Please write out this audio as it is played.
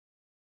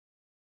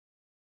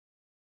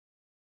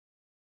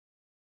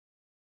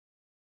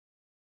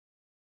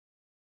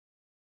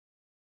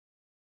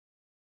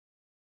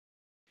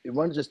we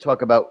want to just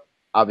talk about,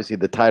 obviously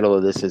the title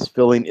of this is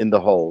Filling in the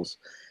Holes,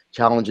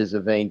 Challenges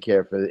of Vein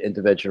Care for the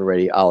Interventional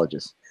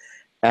Radiologist.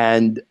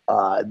 And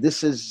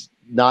this is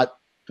not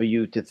for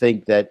you to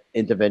think that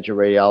interventional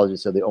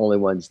radiologists are the only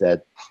ones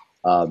that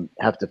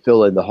have to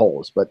fill in the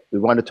holes, but we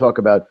want to talk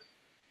about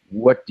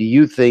what do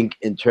you think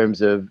in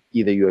terms of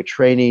either your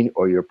training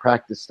or your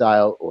practice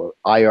style or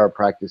IR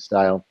practice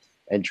style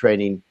and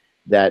training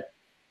that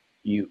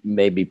you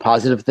may be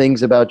positive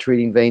things about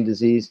treating vein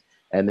disease,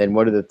 and then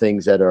what are the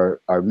things that are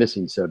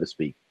missing, so to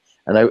speak.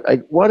 And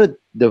I want to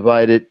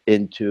divide it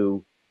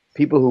into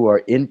people who are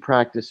in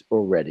practice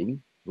already,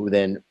 who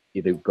then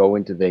either go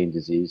into vein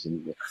disease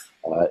and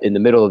in the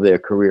middle of their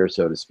career,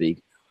 so to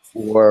speak,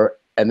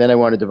 and then I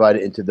want to divide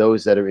it into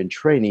those that are in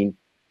training.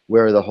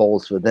 Where are the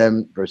holes for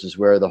them versus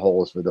where are the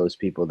holes for those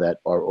people that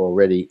are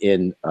already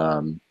in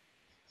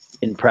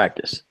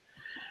practice?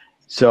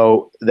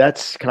 So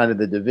that's kind of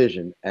the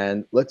division.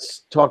 And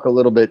let's talk a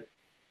little bit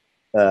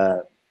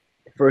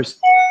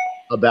first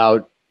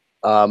about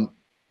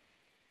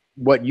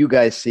what you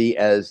guys see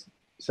as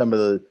some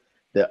of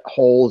the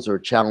holes or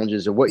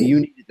challenges, or what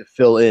you needed to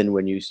fill in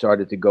when you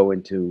started to go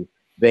into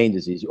vein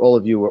disease. All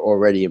of you were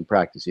already in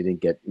practice. You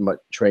didn't get much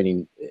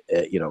training,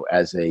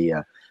 as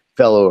a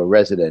fellow or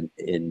resident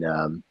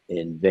in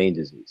vein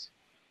disease.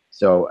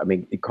 So, I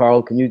mean,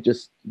 Carl, can you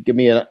just give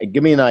me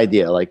an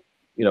idea? Like,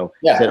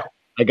 yeah. Said,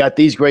 I got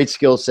these great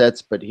skill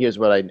sets, but here's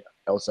what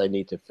else I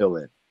need to fill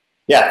in.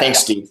 Yeah, thanks,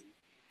 Steve.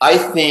 I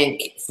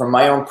think from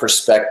my own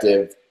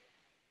perspective,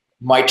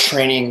 my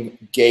training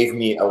gave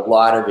me a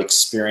lot of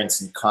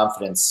experience and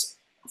confidence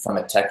from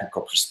a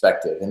technical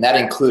perspective, and that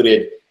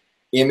included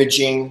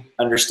imaging,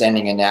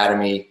 understanding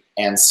anatomy,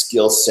 and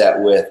skill set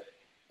with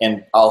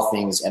all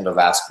things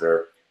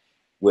endovascular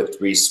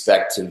with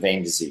respect to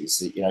vein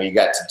disease. You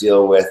got to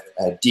deal with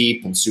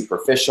deep and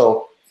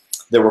superficial.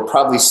 There were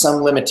probably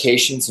some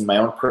limitations in my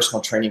own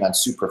personal training on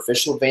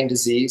superficial vein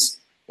disease.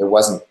 It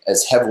wasn't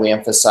as heavily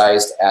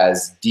emphasized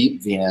as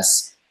deep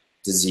venous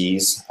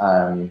disease,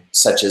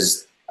 such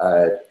as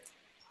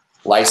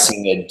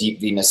lysing a deep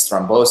venous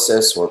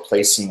thrombosis or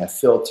placing a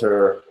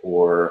filter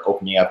or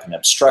opening up an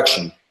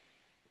obstruction.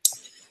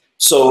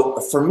 So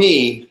for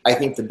me, I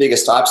think the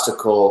biggest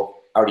obstacle,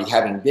 already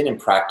having been in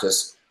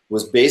practice,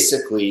 was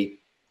basically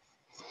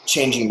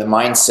changing the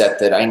mindset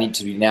that I need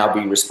to now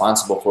be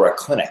responsible for a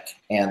clinic,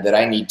 and that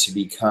I need to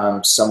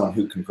become someone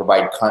who can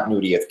provide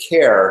continuity of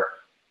care,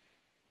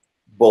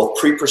 both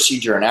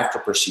pre-procedure and after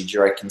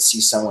procedure. I can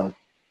see someone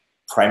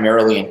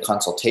primarily in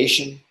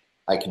consultation,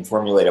 I can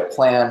formulate a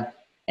plan,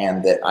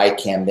 and that I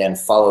can then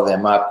follow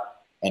them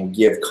up and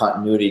give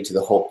continuity to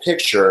the whole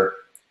picture.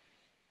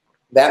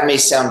 That may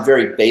sound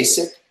very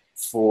basic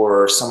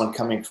for someone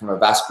coming from a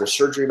vascular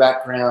surgery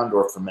background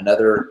or from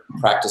another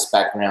practice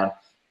background,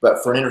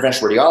 but for an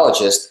interventional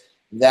radiologist,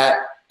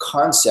 that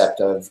concept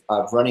of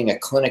running a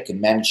clinic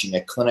and managing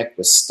a clinic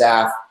with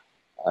staff,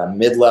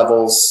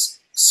 mid-levels,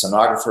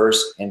 sonographers,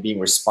 and being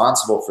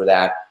responsible for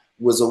that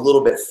was a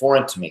little bit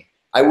foreign to me.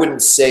 I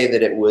wouldn't say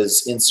that it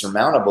was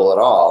insurmountable at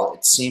all.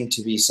 It seemed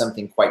to be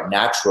something quite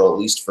natural, at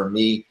least for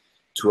me,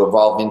 to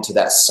evolve into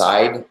that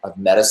side of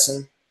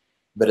medicine.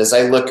 But as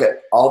I look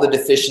at all the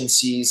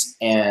deficiencies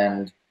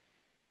and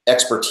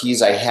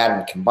expertise I had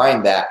and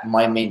combined that,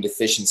 my main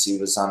deficiency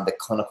was on the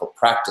clinical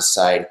practice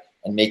side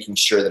and making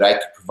sure that I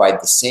could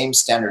provide the same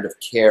standard of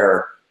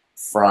care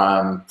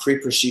from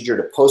pre-procedure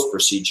to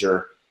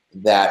post-procedure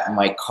that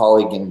my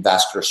colleague in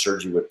vascular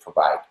surgery would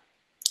provide.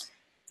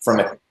 From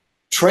a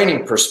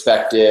training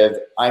perspective,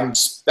 I'm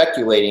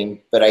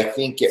speculating, but I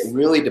think it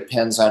really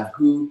depends on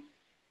who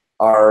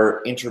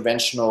our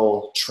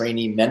interventional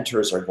trainee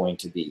mentors are going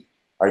to be.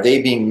 Are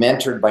they being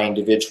mentored by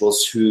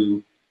individuals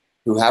who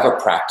have a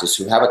practice,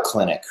 who have a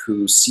clinic,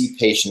 who see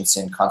patients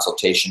in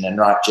consultation and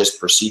not just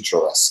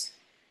proceduralists?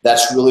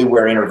 That's really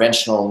where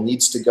interventional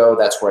needs to go.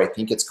 That's where I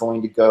think it's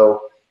going to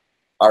go.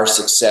 Our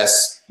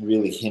success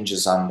really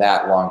hinges on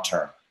that long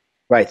term.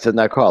 Right. So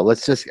now, Carl,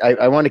 let's just,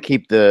 I want to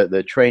keep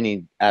the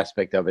training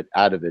aspect of it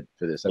out of it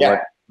for this.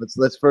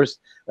 Let's first,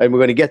 and we're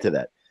going to get to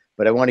that,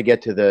 but I want to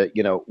get to the,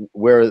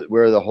 where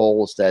are the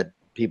holes that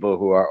people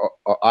who are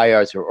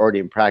IRs who are already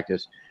in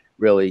practice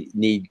really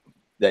need,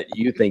 that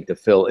you think, to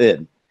fill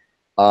in.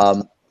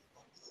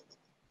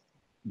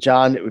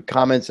 John,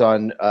 comments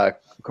on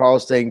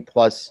Carl's thing,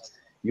 plus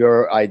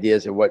your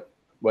ideas of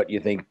what you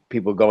think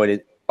people going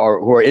in, or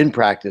who are in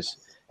practice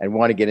and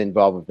want to get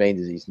involved with vein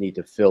disease need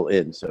to fill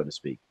in, so to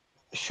speak.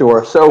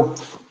 Sure. So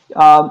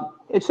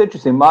it's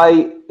interesting.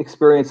 My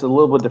experience is a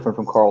little bit different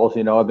from Carl's.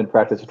 I've been in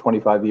practice for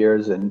 25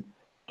 years, and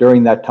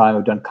during that time,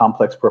 I've done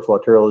complex peripheral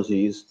arterial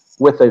disease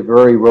with a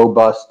very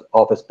robust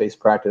office-based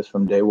practice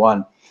from day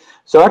one.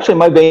 So actually,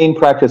 my vein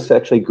practice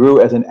actually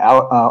grew as an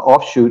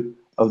offshoot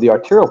of the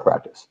arterial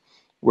practice,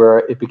 where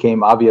it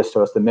became obvious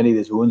to us that many of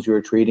these wounds we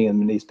were treating and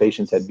many of these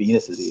patients had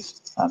venous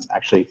disease,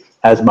 actually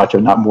as much,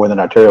 if not more, than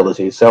arterial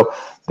disease. So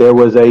there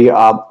was a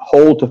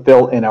hole to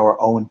fill in our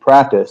own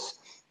practice,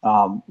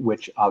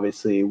 which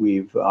obviously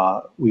we've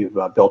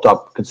built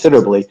up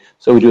considerably.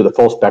 So we do the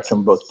full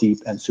spectrum, both deep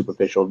and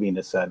superficial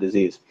venous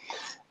disease.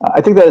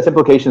 I think that has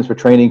implications for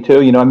training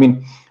too. You know, I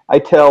mean, I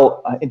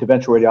tell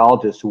interventional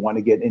radiologists who want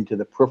to get into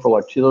the peripheral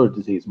arterial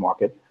disease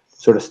market,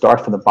 sort of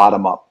start from the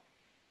bottom up.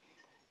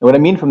 And what I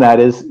mean from that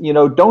is, you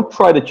know, don't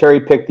try to cherry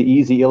pick the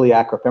easy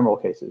iliac or femoral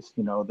cases.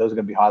 You know, those are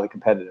going to be highly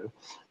competitive.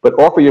 But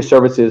offer your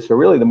services for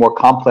really the more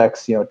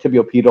complex, you know,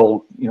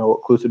 tibial-pedal, you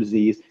know, occlusive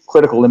disease,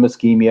 critical limb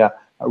ischemia,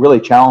 really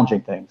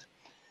challenging things.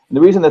 And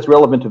the reason that's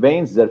relevant to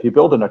veins is that if you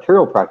build an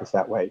arterial practice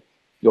that way,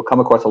 you'll come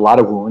across a lot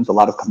of wounds, a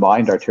lot of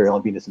combined arterial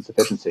and venous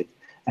insufficiency,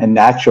 and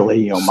naturally,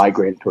 you know,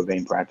 migrate into a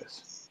vein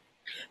practice.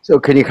 So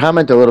can you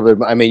comment a little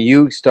bit? I mean,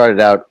 you started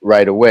out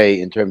right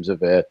away in terms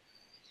of a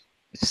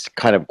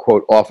kind of,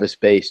 quote,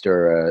 office-based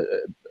or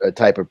a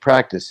type of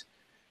practice,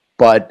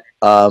 but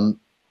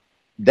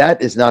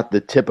that is not the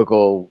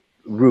typical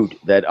route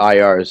that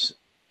IRs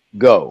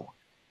go.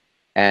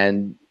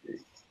 And,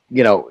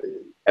 you know,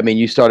 I mean,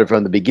 you started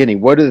from the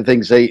beginning. What are the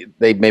things they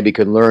maybe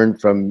could learn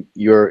from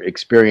your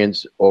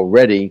experience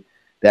already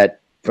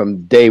that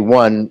from day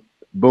one,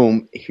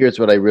 boom, here's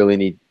what I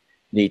really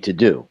need to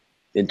do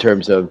in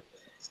terms of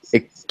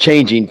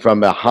changing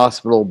from a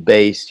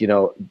hospital-based, you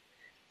know,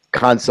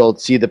 consult,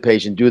 see the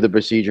patient, do the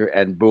procedure,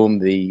 and boom,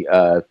 the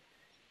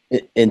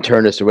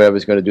internist or whatever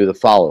is going to do the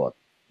follow-up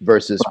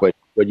versus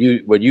what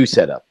you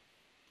set up?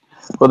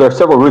 Well, there are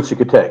several routes you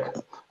could take.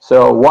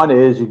 So one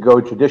is you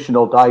go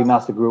traditional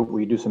diagnostic route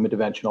where you do some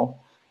interventional,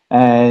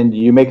 and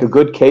you make a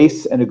good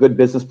case and a good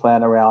business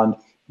plan around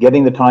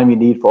getting the time you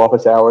need for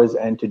office hours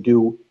and to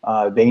do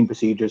vein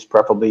procedures,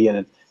 preferably in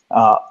an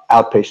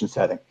outpatient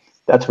setting.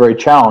 That's very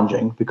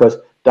challenging because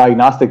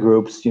diagnostic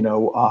groups, you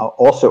know,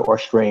 also are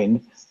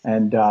strained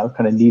and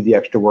kind of need the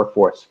extra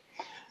workforce.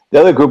 The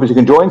other group is you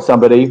can join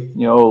somebody,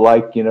 you know,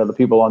 like, you know, the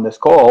people on this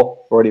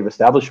call already have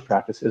established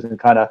practices and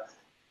kind of,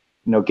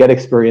 you know, get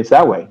experience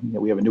that way. You know,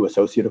 we have a new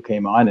associate who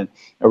came on and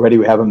already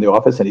we have him in the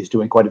office and he's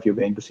doing quite a few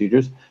vein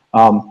procedures.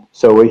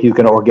 So he's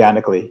going to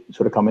organically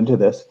sort of come into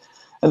this.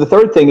 And the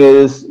third thing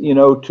is, you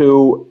know,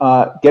 to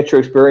get your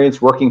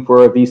experience working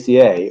for a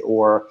VCA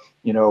or,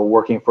 you know,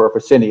 working for a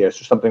Fresenius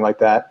or something like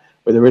that,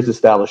 where there is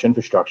established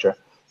infrastructure,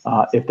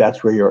 if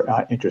that's where your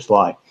interests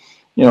lie.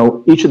 You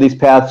know, each of these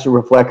paths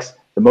reflects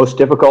the most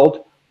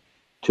difficult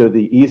to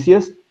the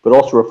easiest, but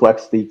also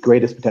reflects the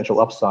greatest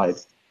potential upside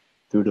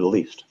through to the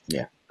least.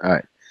 Yeah. All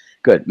right.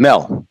 Good.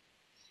 Mel.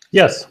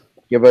 Yes.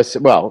 Give us,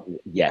 well,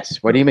 yes.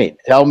 What do you mean?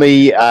 Tell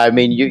me, I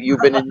mean, you've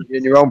been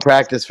in your own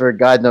practice for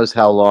God knows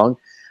how long.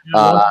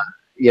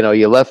 You know,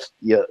 you left,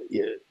 you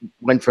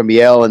went from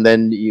Yale and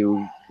then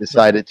you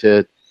decided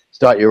to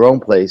start your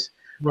own place.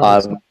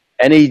 Right.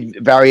 Any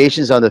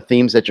variations on the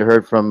themes that you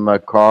heard from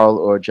Carl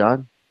or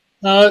John?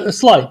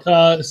 Slight.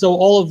 So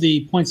all of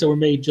the points that were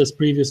made just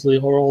previously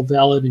are all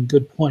valid and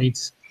good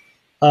points.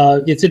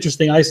 It's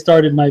interesting. I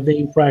started my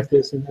vein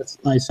practice, and that's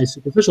my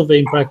superficial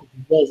vein practice,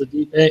 as well as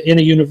in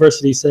a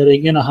university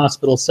setting, in a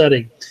hospital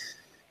setting.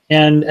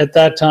 And at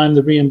that time,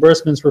 the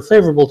reimbursements were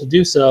favorable to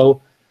do so.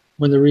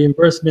 When the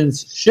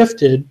reimbursements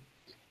shifted,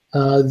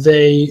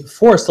 they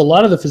forced a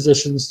lot of the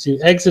physicians to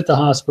exit the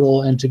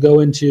hospital and to go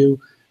into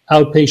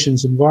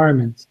outpatient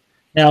environments.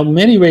 Now,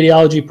 many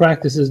radiology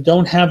practices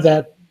don't have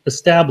that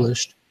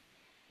established,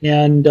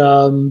 and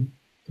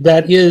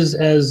that is,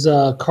 as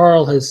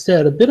Carl has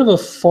said, a bit of a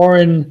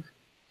foreign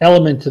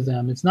element to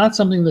them. It's not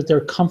something that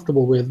they're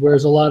comfortable with,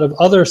 whereas a lot of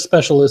other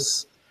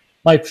specialists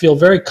might feel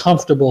very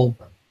comfortable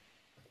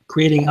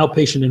creating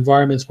outpatient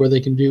environments where they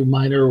can do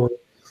minor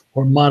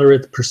or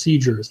moderate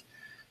procedures.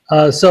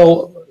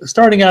 So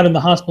starting out in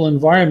the hospital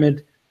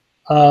environment,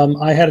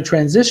 I had a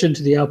transition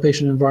to the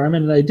outpatient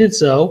environment, and I did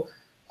so.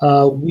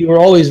 We were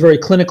always very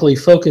clinically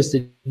focused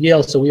at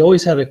Yale, so we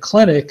always had a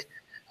clinic,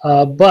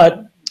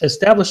 but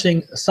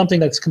establishing something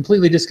that's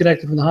completely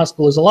disconnected from the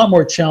hospital is a lot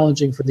more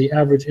challenging for the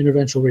average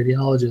interventional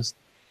radiologist.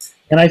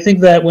 And I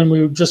think that when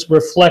we just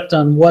reflect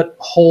on what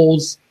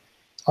holes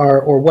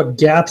are or what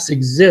gaps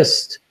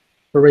exist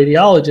for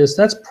radiologists,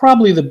 that's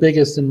probably the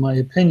biggest in my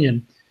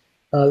opinion.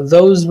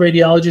 Those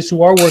radiologists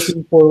who are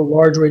working for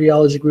large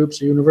radiology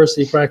groups or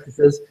university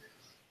practices,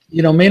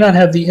 you know, may not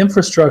have the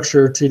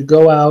infrastructure to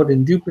go out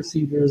and do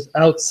procedures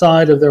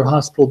outside of their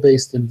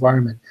hospital-based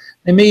environment.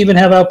 They may even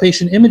have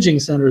outpatient imaging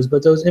centers,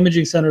 but those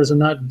imaging centers are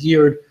not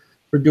geared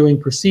for doing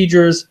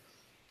procedures,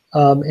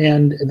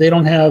 and they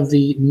don't have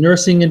the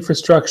nursing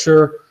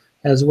infrastructure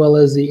as well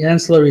as the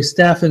ancillary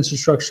staff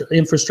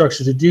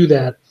infrastructure to do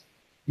that,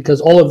 because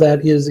all of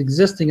that is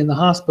existing in the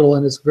hospital,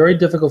 and it's very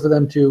difficult for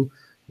them to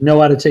know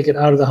how to take it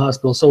out of the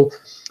hospital. So,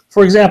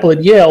 for example,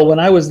 at Yale, when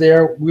I was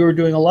there, we were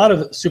doing a lot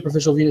of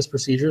superficial venous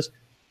procedures,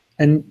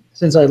 and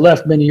since I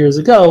left many years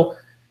ago,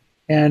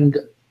 and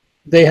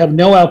they have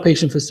no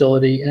outpatient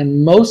facility,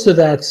 and most of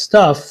that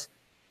stuff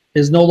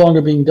is no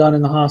longer being done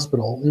in the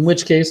hospital, in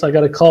which case I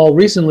got a call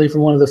recently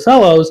from one of the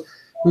fellows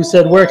who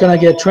said, where can I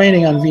get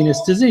training on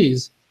venous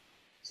disease?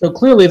 So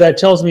clearly that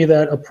tells me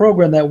that a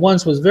program that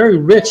once was very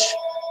rich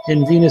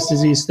in venous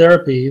disease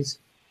therapies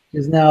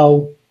is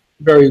now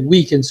very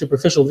weak in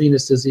superficial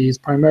venous disease,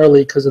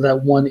 primarily because of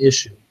that one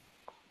issue.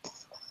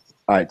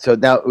 All right, so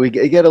now we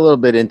get a little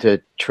bit into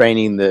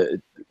training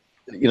the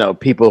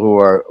people who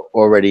are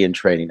already in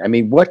training. I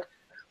mean, let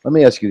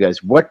me ask you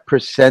guys, what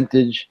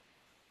percentage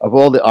of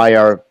all the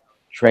IR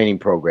training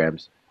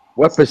programs,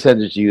 what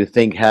percentage do you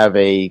think have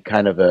a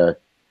kind of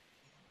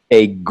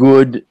a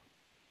good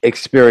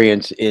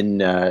experience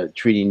in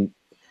treating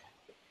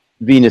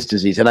venous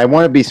disease? And I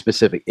want to be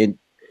specific.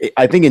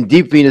 I think in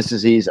deep venous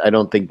disease, I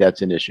don't think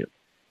that's an issue.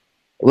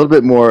 A little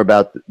bit more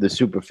about the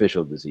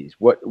superficial disease.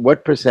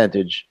 What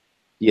percentage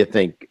do you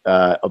think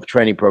of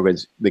training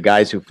programs, the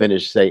guys who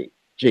finish say,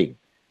 gee,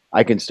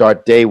 I can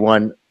start day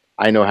one,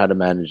 I know how to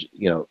manage,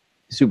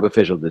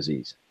 superficial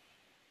disease?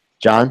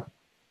 John?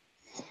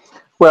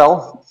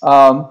 Well,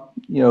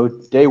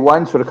 day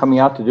one, sort of coming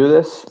out to do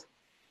this,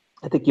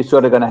 I think you're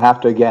sort of going to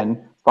have to,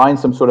 again, find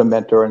some sort of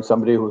mentor and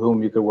somebody with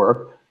whom you could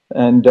work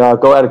and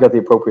go out and get the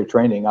appropriate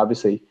training.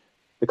 Obviously,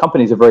 the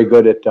companies are very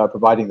good at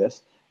providing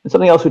this. And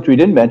something else which we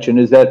didn't mention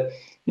is that,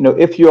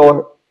 if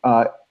you're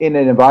in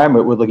an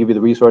environment where they'll give you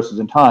the resources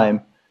and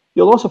time,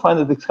 you'll also find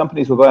that these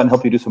companies will go out and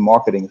help you do some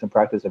marketing and some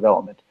practice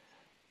development.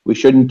 We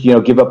shouldn't,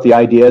 give up the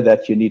idea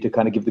that you need to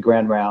kind of give the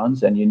grand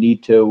rounds and you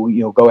need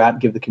to, go out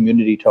and give the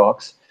community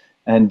talks.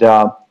 And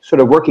sort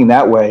of working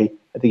that way,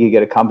 I think you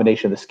get a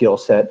combination of the skill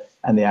set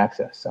and the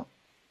access. So,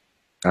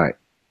 all right,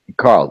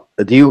 Carl,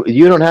 you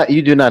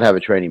do not have a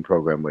training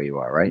program where you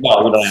are, right?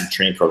 No, we don't have a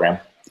training program.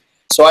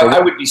 So I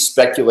would be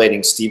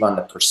speculating, Steve, on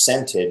the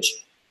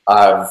percentage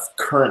of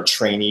current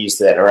trainees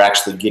that are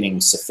actually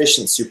getting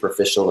sufficient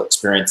superficial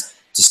experience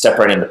to step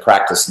right into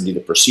practice and do the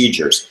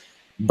procedures.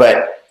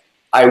 But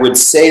I would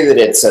say that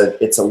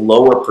it's a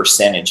lower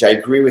percentage. I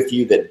agree with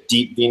you that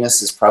deep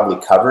venous is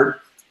probably covered,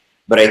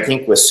 but I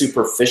think with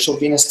superficial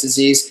venous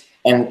disease,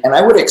 and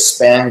I would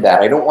expand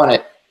that. I don't want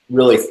to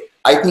really,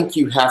 I think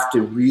you have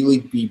to really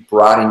be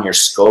broad in your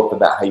scope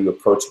about how you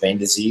approach vein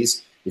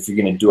disease if you're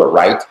going to do it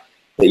right.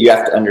 That you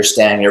have to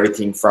understand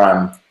everything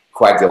from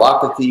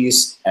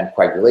coagulopathies and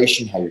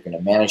coagulation, how you're going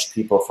to manage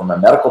people from a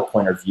medical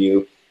point of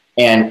view,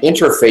 and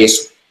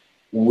interface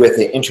with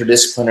an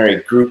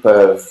interdisciplinary group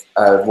of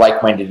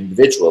like-minded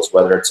individuals,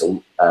 whether it's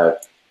a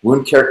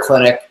wound care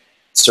clinic.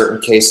 In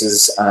certain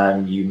cases,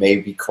 you may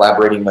be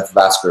collaborating with a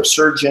vascular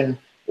surgeon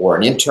or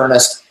an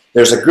internist.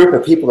 There's a group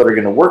of people that are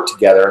going to work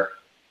together,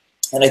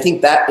 and I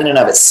think that in and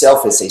of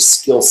itself is a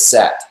skill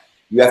set.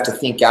 You have to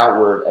think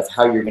outward of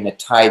how you're going to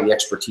tie the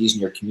expertise in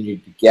your community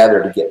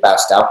together to get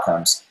best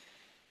outcomes.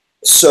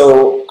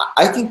 So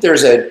I think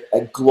there's a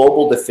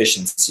global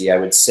deficiency, I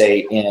would say,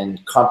 in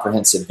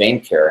comprehensive vein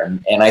care.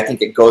 And I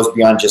think it goes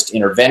beyond just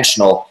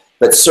interventional,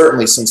 but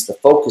certainly since the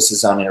focus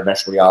is on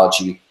interventional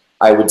radiology,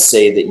 I would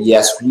say that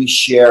yes, we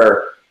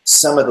share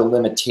some of the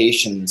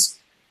limitations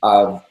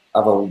of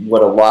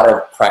what a lot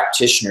of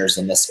practitioners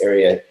in this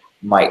area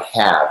might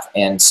have.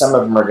 And some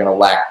of them are going to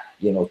lack,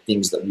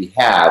 things that we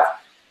have.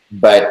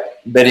 But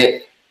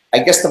I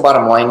guess the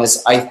bottom line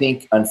is, I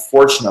think,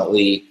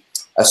 unfortunately,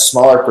 a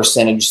smaller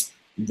percentage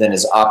than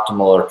is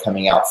optimal are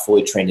coming out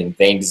fully trained in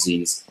vein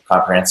disease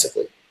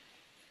comprehensively.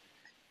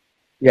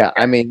 Yeah,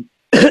 I mean,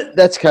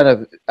 that's kind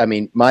of,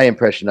 my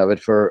impression of it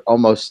for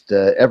almost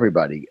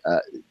everybody.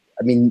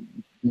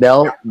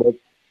 Mel,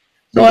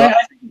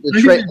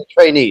 the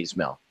trainees,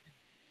 Mel.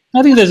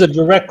 I think there's a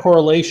direct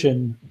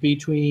correlation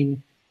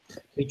between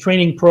a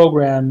training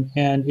program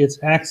and its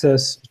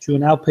access to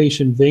an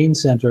outpatient vein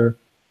center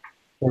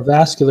or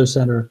vascular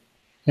center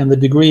and the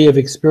degree of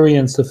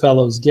experience the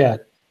fellows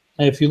get.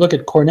 And if you look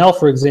at Cornell,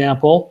 for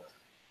example,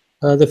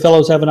 the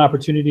fellows have an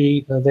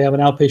opportunity. They have an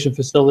outpatient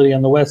facility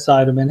on the west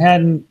side of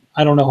Manhattan.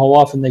 I don't know how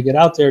often they get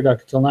out there.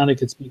 Dr. Kilnani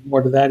could speak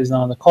more to that. He's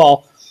not on the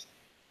call.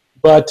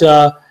 But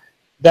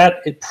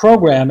that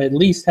program at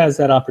least has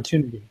that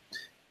opportunity.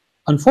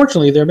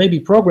 Unfortunately, there may be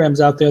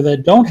programs out there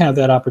that don't have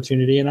that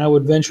opportunity, and I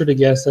would venture to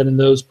guess that in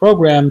those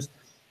programs,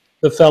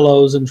 the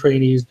fellows and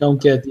trainees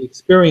don't get the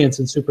experience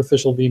in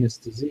superficial venous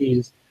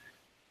disease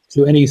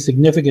to any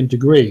significant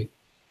degree.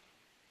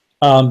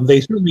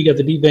 They certainly get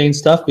the deep vein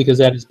stuff because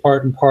that is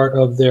part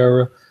of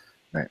their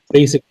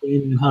basic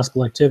vein and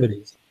hospital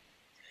activities.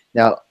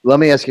 Now, let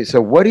me ask you,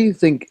 so what do you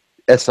think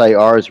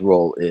SIR's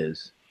role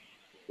is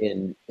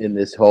in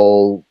this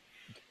whole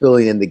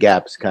filling in the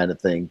gaps kind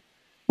of thing?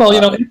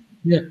 Well,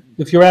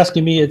 if you're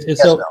asking me,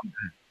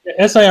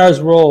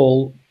 SIR's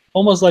role,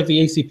 almost like the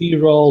ACP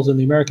roles and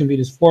the American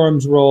Venous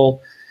Forum's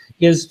role,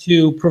 is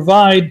to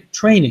provide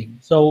training.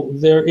 So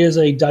there is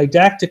a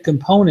didactic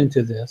component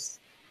to this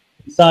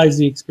besides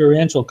the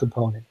experiential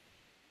component.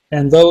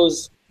 And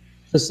those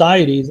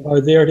societies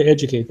are there to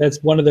educate.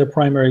 That's one of their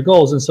primary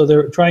goals. And so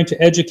they're trying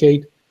to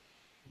educate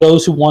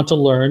those who want to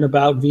learn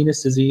about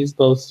venous disease,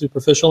 both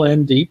superficial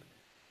and deep,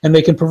 and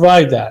they can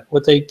provide that.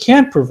 What they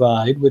can't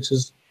provide, which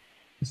is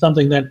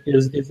something that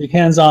is the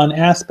hands-on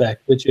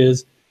aspect, which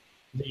is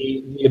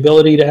the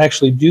ability to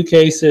actually do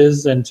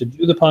cases and to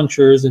do the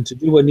punctures and to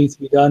do what needs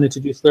to be done and to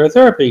do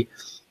sclerotherapy.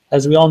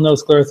 As we all know,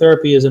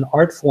 sclerotherapy is an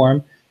art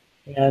form,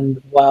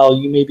 and while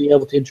you may be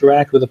able to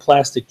interact with a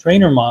plastic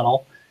trainer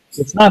model,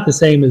 it's not the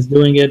same as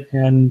doing it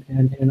and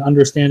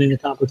understanding the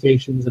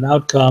complications and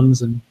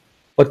outcomes and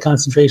what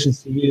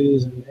concentrations to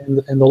use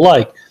and the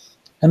like.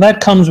 And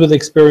that comes with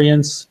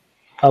experience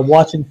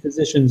watching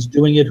physicians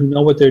doing it who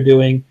know what they're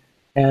doing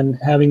and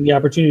having the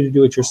opportunity to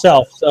do it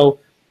yourself. So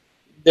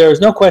there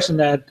is no question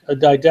that a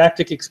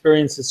didactic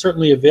experience is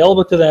certainly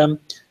available to them,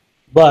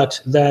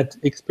 but that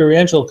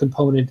experiential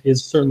component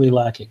is certainly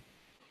lacking.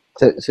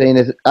 So,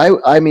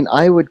 I mean,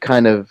 I would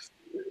kind of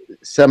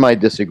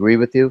semi-disagree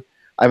with you.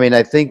 I mean,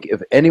 I think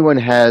if anyone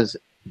has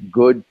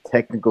good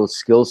technical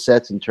skill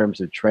sets in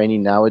terms of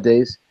training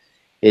nowadays,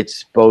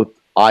 it's both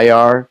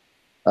IR,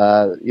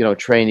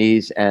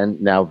 trainees and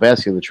now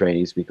vascular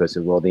trainees because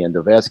of all the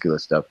endovascular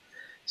stuff.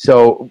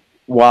 So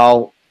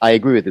while I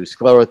agree with you,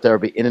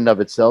 sclerotherapy in and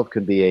of itself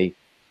can be a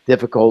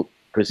difficult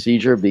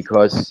procedure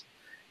because,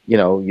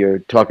 you're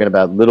talking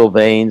about little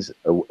veins,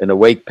 an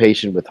awake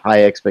patient with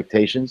high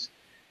expectations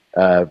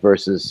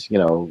versus,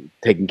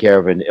 taking care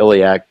of an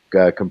iliac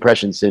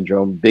compression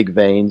syndrome, big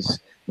veins,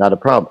 not a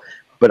problem.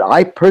 But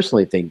I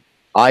personally think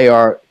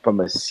IR, from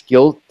a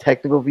skill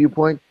technical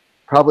viewpoint,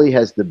 probably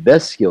has the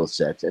best skill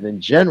sets. And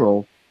in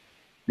general,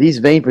 these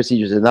vein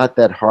procedures are not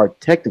that hard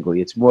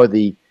technically. It's more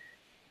the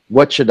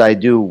what should I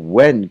do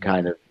when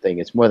kind of thing.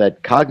 It's more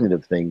that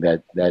cognitive thing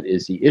that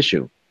is the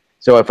issue.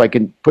 So if I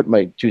can put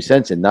my 2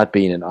 cents in, not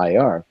being an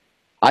IR,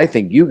 I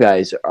think you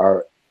guys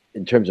are,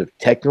 in terms of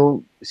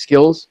technical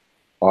skills,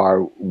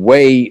 are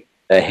way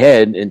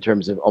ahead in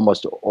terms of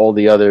almost all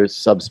the other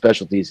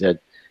subspecialties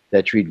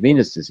that treat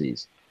venous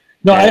disease.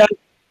 No, I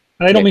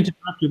don't mean to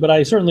interrupt you, but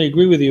I certainly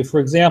agree with you. For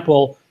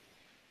example,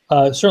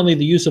 certainly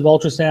the use of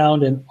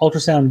ultrasound and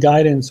ultrasound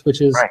guidance,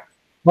 which is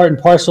part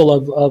and parcel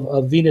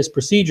of venous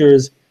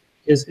procedures,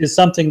 is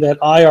something that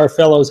IR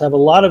fellows have a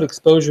lot of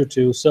exposure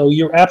to. So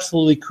you're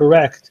absolutely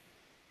correct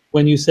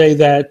when you say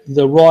that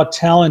the raw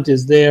talent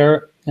is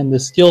there and the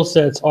skill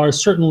sets are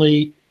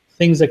certainly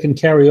things that can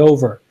carry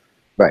over.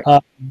 Right.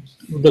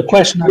 The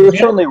question You're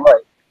certainly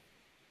right.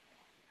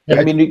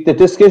 I mean, the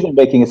decision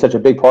making is such a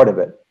big part of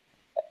it,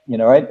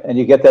 right? And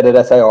you get that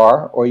at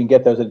SIR, or you can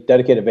get those at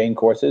dedicated vein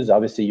courses.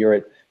 Obviously, you're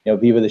at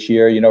Viva this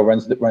year,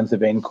 runs the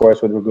vein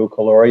course with Raghu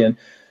Kalori, and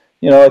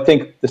I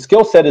think the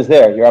skill set is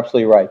there. You're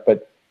absolutely right,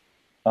 but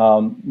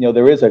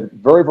there is a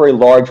very, very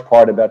large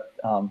part about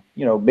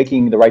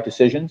making the right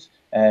decisions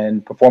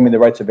and performing the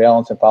right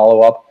surveillance and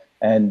follow up,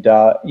 and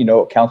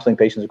counseling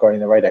patients regarding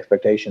the right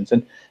expectations.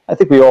 And I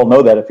think we all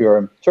know that if you're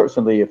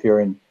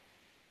in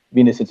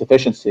venous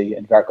insufficiency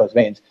and varicose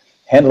veins,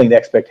 handling the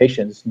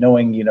expectations,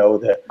 knowing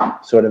the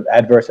sort of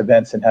adverse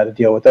events and how to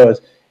deal with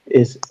those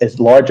is as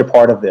large a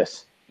part of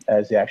this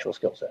as the actual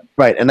skill set.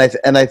 Right, and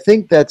I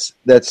think that's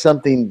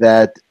something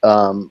that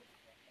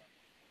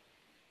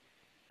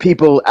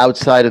people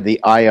outside of the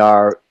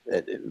IR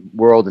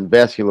world and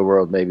vascular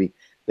world, maybe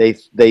they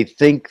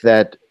think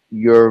that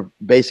you're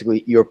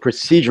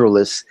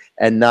proceduralists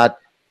and not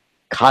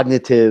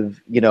cognitive.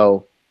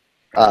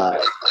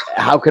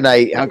 How can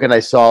I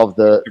solve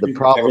the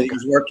problem?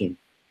 Everything's working.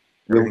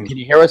 Can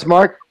you hear us,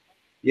 Mark?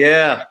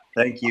 Yeah,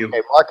 thank you.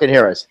 Okay, Mark can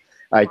hear us.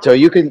 All right, so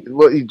you're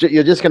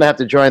just going to have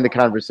to join the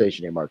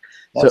conversation here, Mark.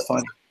 That's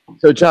fine.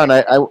 So, John,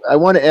 I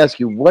want to ask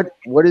you,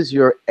 what is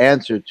your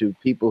answer to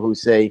people who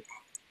say,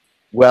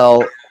 well,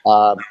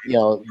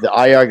 the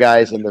IR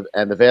guys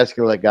and the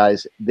vascular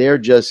guys, they're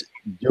just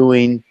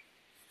doing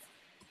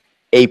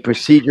a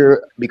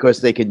procedure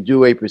because they can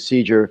do a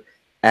procedure,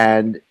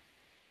 and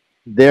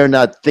they're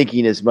not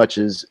thinking as much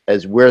as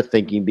we're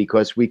thinking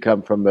because we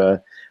come from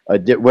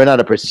we're not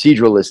a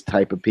proceduralist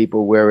type of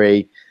people. We're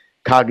a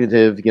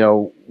cognitive,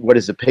 what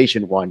does the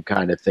patient want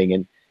kind of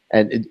thing.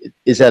 And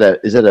is that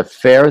a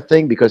fair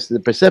thing? Because the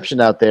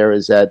perception out there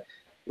is that,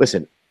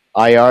 listen,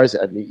 IRs,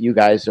 you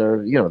guys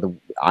are,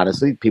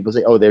 honestly, people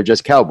say, oh, they're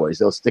just cowboys.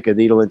 They'll stick a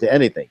needle into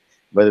anything,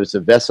 whether it's a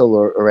vessel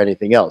or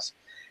anything else.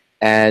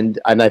 And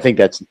I think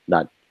that's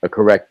not a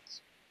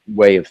correct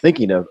way of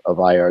thinking of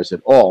IRs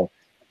at all.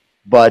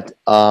 But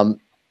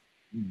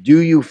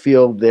do you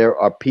feel there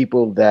are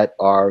people that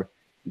are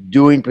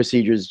doing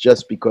procedures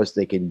just because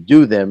they can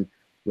do them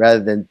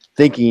rather than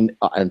thinking,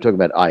 I'm talking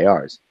about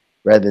IRs,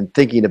 rather than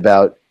thinking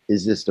about,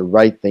 is this the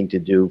right thing to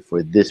do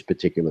for this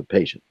particular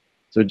patient?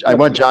 So I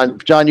want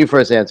John, you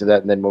first answer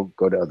that, and then we'll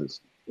go to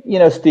others.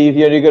 Steve,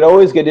 you could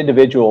always get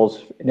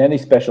individuals in any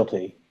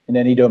specialty, in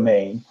any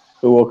domain,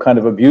 who will kind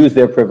of abuse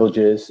their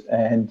privileges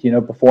and,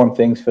 perform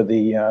things for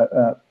the,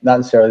 not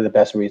necessarily the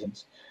best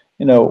reasons.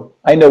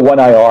 I know one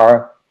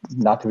IR,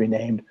 not to be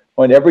named,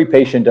 when every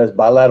patient does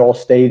bilateral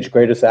stage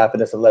greater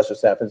saphenous and lesser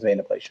saphenous vein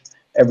ablation,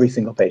 every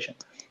single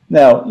patient.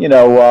 Now,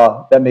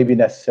 that may be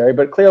necessary,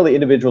 but clearly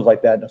individuals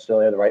like that don't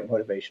necessarily have the right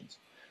motivations.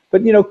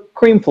 But,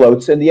 cream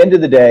floats. At the end of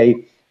the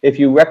day, if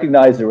you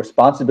recognize the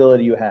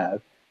responsibility you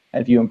have,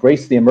 and if you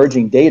embrace the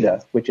emerging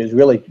data, which has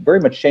really very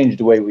much changed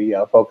the way we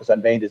focus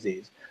on vein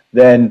disease,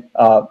 then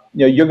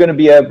you're going to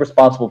be a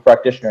responsible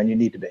practitioner, and you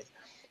need to be.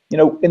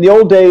 In the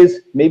old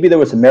days, maybe there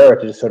was some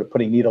merit to just sort of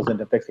putting needles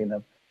into fixing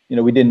them.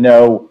 We didn't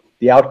know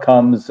the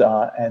outcomes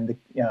and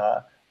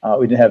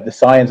we didn't have the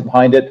science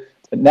behind it.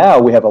 But now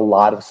we have a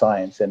lot of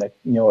science and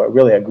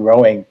really a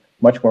growing,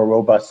 much more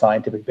robust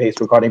scientific base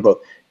regarding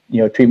both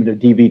treatment of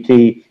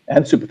DVT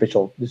and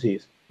superficial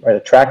disease. Right,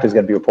 ATTRACT is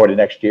going to be reported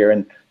next year,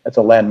 and That's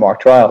a landmark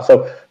trial.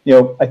 So,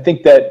 I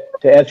think that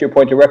to answer your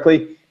point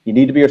directly, you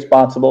need to be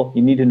responsible.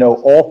 You need to know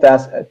all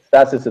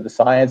facets of the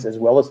science as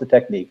well as the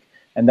technique,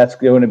 and that's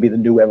going to be the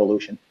new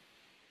evolution.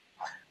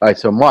 All right,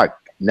 so Mark,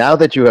 now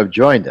that you have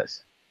joined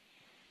us,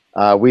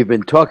 we've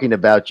been talking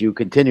about you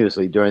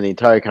continuously during the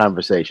entire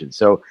conversation.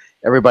 So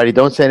everybody,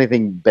 don't say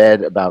anything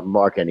bad about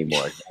Mark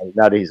anymore,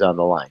 now that he's on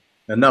the line.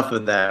 Enough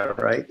of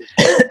that, right?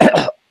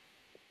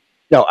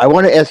 No, I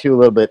want to ask you a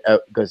little bit,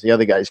 because the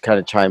other guys kind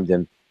of chimed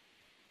in,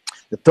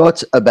 the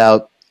thoughts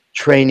about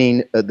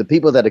training the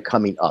people that are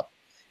coming up,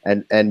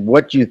 and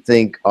what you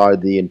think are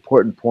the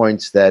important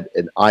points that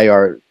an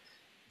IR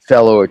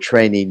fellow or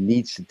trainee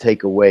needs to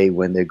take away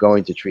when they're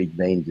going to treat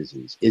vein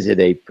disease. Is it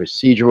a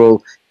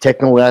procedural,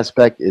 technical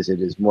aspect? Is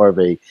it more of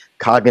a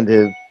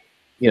cognitive,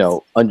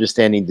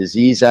 understanding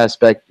disease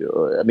aspect?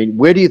 Or, I mean,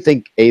 where do you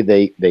think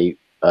they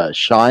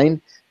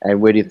shine,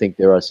 and where do you think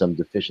there are some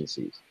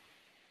deficiencies?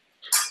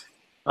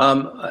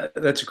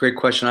 That's a great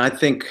question. I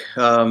think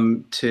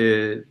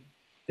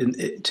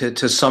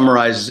to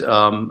summarize,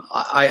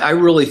 I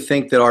really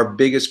think that our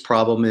biggest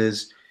problem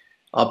is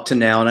up to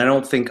now, and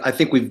I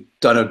think we've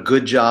done a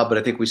good job, but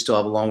I think we still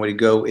have a long way to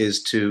go,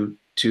 is to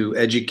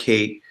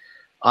educate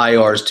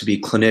IRs to be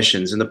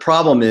clinicians. And the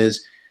problem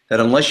is that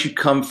unless you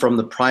come from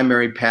the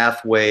primary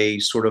pathway,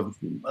 sort of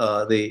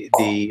the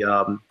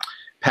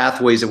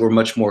pathways that were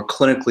much more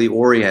clinically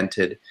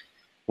oriented,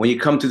 when you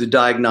come through the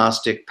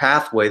diagnostic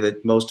pathway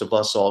that most of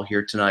us all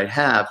here tonight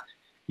have,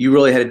 you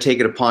really had to take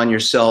it upon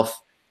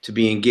yourself to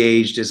be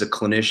engaged as a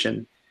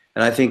clinician.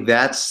 And I think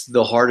that's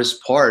the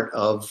hardest part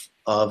of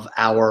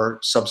our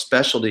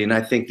subspecialty. And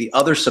I think the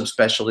other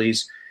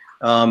subspecialties,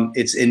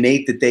 it's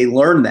innate that they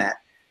learn that.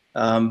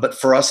 But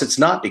for us, it's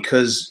not,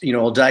 because,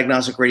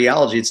 diagnostic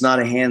radiology, it's not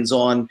a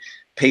hands-on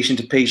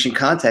patient-to-patient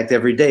contact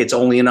every day. It's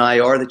only an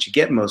IR that you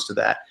get most of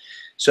that.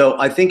 So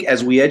I think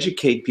as we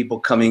educate people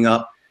coming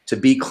up to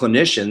be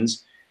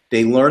clinicians,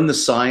 they learn the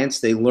science,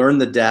 they learn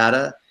the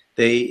data,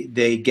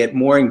 they get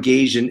more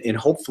engaged in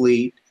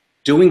hopefully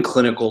doing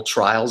clinical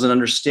trials and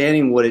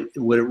understanding what it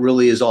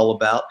really is all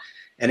about.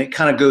 And it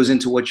kind of goes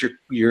into what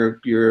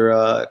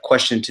your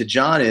question to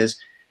John is.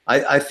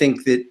 I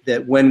think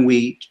that when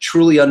we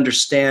truly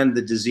understand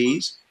the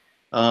disease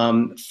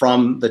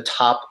from the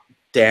top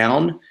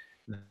down,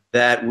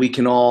 that we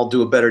can all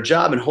do a better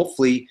job. And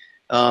hopefully,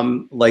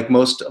 like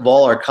most of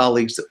all our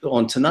colleagues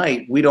on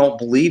tonight, we don't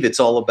believe it's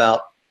all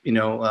about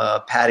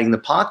padding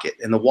the pocket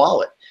and the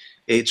wallet.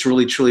 It's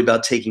really truly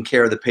about taking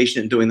care of the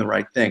patient and doing the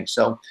right thing.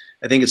 So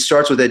I think it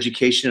starts with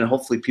education, and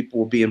hopefully people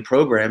will be in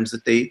programs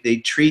that they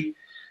treat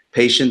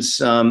patients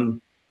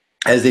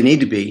as they need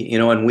to be,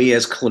 and we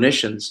as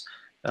clinicians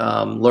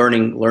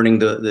learning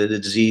the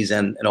disease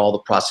and all the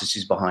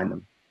processes behind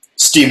them.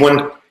 Steve,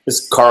 this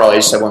is Carl. I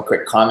just have one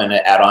quick comment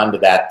to add on to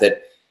that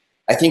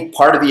I think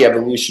part of the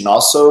evolution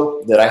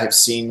also that I have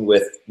seen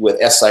with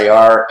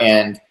SIR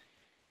and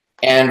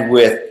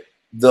with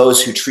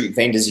those who treat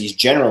vein disease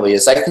generally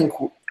is, I think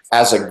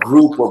as a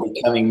group we're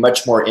becoming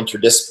much more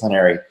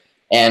interdisciplinary.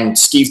 And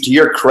Steve, to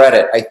your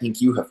credit, I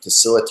think you have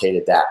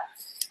facilitated that.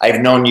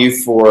 I've known you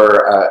for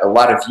a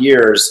lot of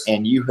years,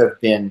 and you have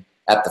been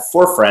at the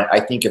forefront, I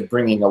think, of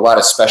bringing a lot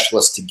of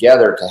specialists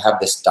together to have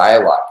this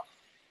dialogue.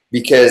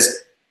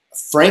 Because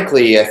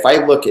frankly, if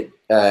I look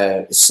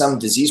at some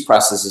disease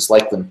processes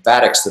like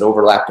lymphatics that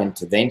overlap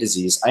into vein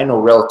disease, I know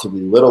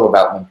relatively little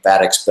about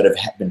lymphatics, but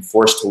have been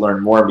forced to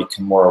learn more and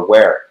become more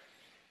aware.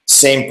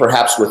 Same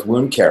perhaps with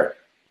wound care.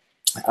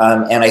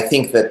 And I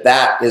think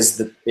that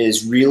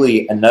is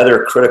really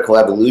another critical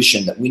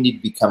evolution, that we need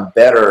to become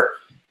better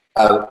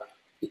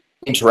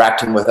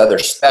interacting with other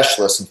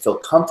specialists and feel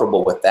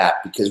comfortable with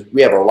that, because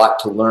we have a lot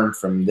to learn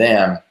from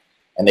them,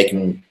 and they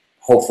can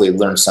hopefully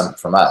learn something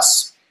from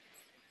us.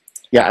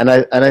 Yeah, and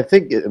I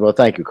think, well,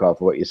 thank you, Carl,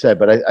 for what you said,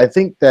 but I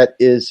think that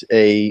is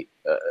a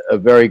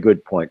very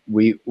good point.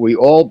 We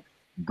all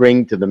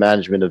bring to the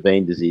management of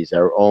vein disease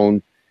our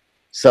own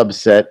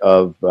subset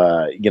of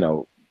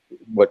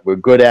what we're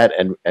good at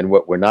and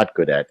what we're not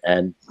good at,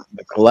 and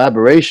the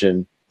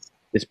collaboration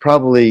is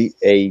probably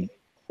a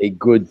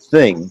good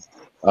thing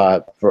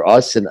for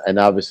us, and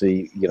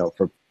obviously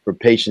for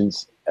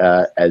patients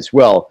as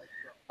well.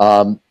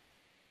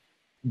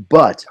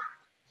 But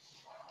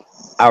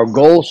our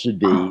goal should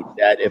be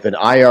that if an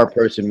IR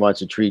person wants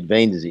to treat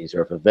vein disease,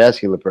 or if a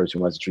vascular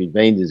person wants to treat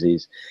vein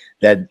disease,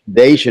 that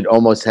they should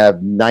almost have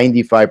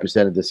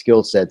 95% of the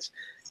skill sets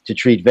to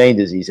treat vein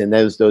disease. And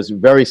those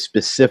very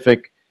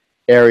specific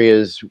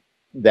areas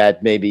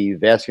that maybe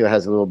vascular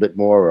has a little bit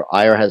more, or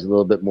IR has a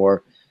little bit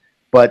more.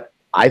 But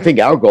I think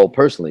our goal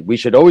personally, we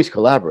should always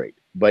collaborate.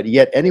 But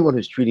yet anyone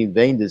who's treating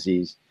vein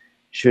disease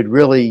should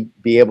really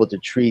be able to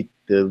treat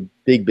the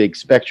big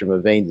spectrum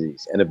of vein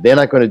disease. And if they're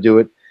not going to do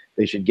it,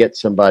 they should get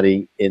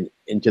somebody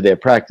into their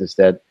practice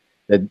that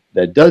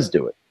does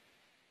do it.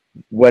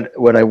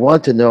 What I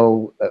want to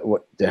know,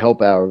 to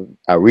help our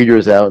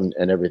readers out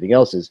and everything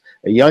else, is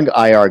a young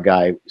IR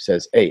guy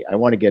says, "Hey, I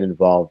want to get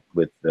involved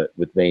with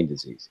vein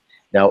disease."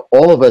 Now,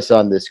 all of us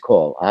on this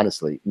call,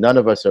 honestly, none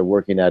of us are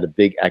working at a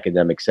big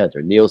academic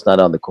center. Neil's not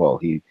on the call.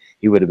 He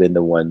would have been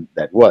the one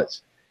that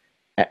was.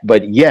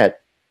 But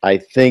yet, I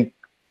think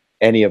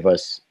any of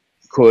us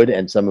could,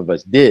 and some of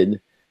us did,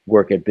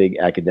 work at big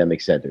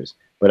academic centers.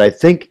 But I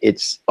think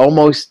it's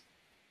almost,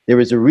 there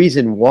is a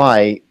reason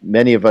why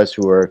many of us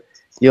who are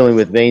dealing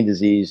with vein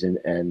disease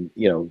and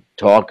you know,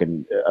 talk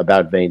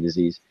about vein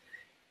disease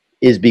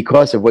is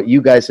because of what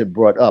you guys have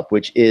brought up,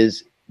 which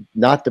is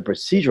not the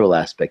procedural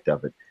aspect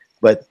of it,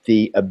 but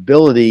the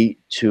ability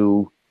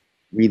to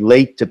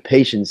relate to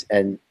patients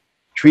and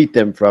treat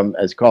them from,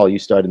 as Carl, you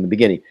started in the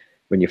beginning,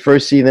 when you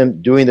first see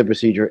them, doing the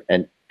procedure,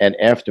 and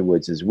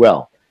afterwards as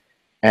well.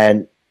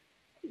 And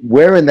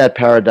where in that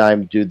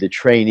paradigm do the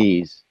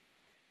trainees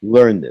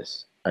learn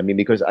this? I mean,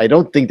 because I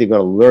don't think they're going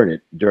to learn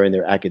it during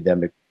their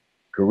academic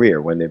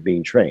career when they're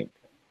being trained.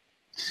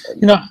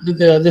 You know,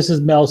 this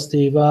is Mel,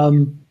 Steve.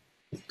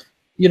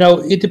 You know,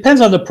 it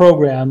depends on the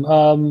program.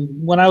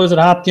 When I was at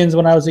Hopkins,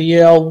 when I was at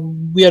Yale,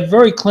 we had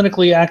very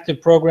clinically active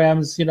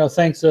programs, you know,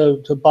 thanks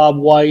to Bob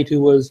White,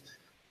 who was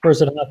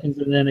first at Hopkins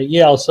and then at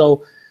Yale.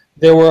 So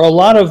there were a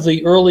lot of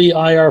the early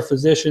IR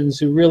physicians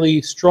who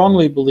really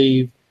strongly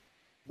believed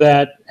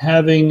that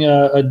having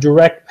a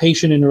direct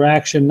patient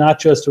interaction, not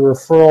just a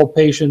referral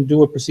patient,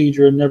 do a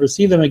procedure and never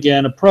see them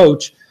again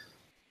approach,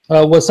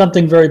 was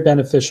something very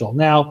beneficial.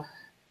 Now,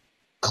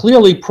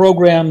 clearly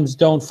programs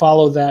don't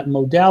follow that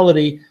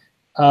modality,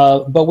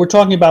 but we're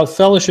talking about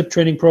fellowship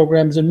training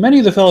programs, and many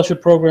of the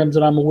fellowship programs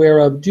that I'm aware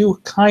of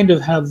do kind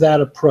of have that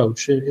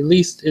approach, at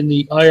least in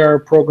the IR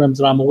programs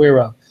that I'm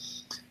aware of.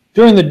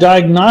 During the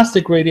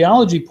diagnostic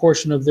radiology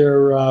portion of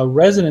their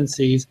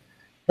residencies,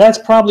 that's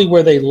probably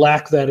where they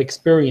lack that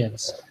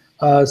experience.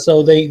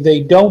 So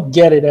they don't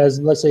get it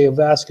as, let's say, a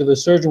vascular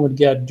surgeon would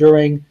get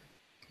during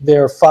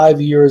their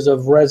 5 years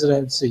of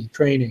residency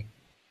training.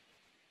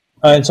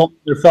 And so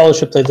their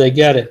fellowship that they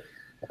get it.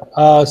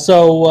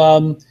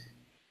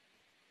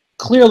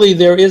 Clearly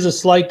there is a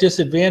slight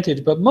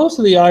disadvantage, but most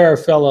of the IR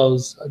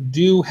fellows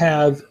do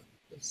have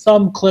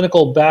some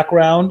clinical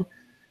background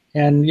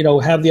and, you know,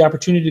 have the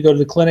opportunity to go to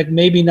the clinic,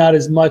 maybe not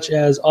as much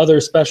as other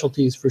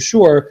specialties for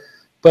sure,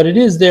 but it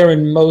is there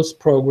in most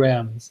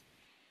programs.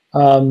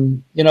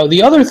 You know,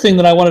 the other thing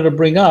that I wanted to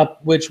bring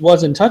up, which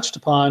wasn't touched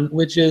upon,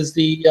 which is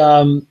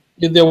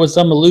there was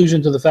some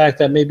allusion to the fact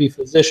that maybe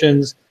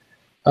physicians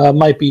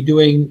might be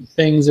doing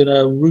things in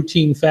a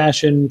routine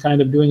fashion,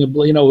 kind of doing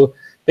you know,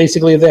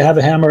 basically if they have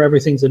a hammer,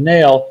 everything's a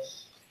nail.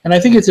 And I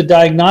think it's a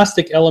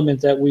diagnostic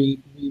element that we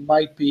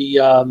might be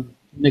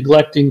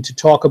neglecting to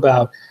talk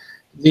about.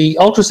 The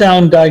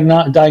ultrasound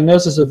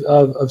diagnosis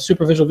of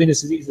superficial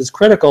venous disease is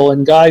critical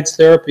and guides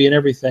therapy and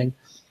everything.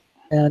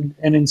 And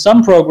in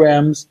some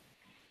programs,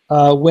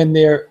 when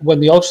the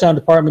ultrasound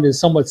department is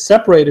somewhat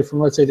separated from,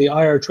 let's say, the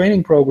IR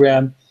training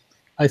program,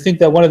 I think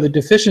that one of the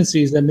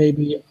deficiencies that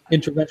maybe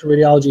interventional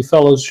radiology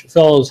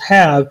fellows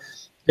have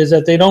is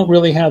that they don't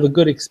really have a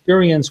good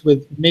experience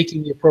with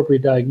making the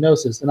appropriate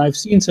diagnosis. And I've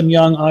seen some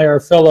young IR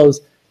fellows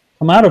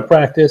come out of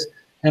practice,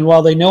 and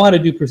while they know how to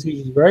do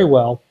procedures very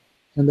well,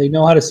 and they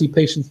know how to see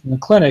patients in the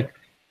clinic,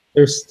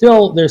 there's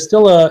still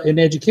an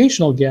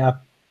educational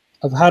gap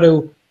of how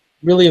to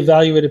really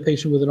evaluate a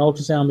patient with an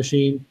ultrasound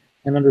machine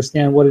and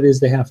understand what it is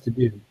they have to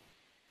do.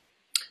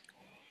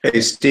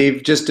 Hey,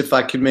 Steve, just if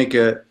I could make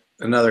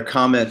another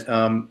comment.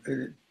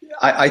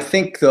 I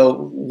think, though,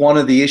 one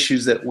of the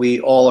issues that we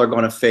all are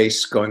going to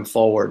face going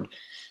forward,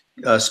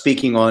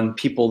 speaking on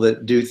people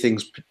that do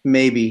things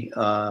maybe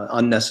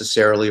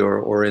unnecessarily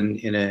or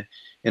in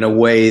a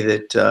way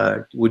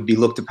that would be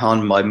looked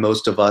upon by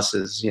most of us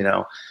as, you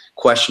know,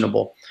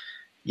 questionable.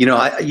 You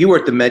know, you were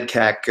at the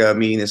MedCAC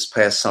meeting this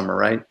past summer,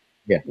 right?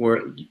 Yeah.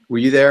 Were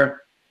you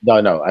there?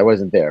 No, I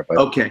wasn't there. But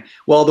okay.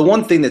 Well, the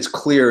one thing that's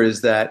clear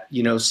is that,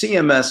 you know,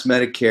 CMS,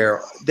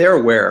 Medicare, they're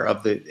aware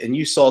of and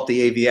you saw at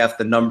the AVF,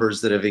 the numbers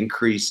that have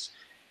increased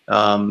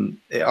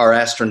are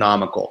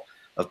astronomical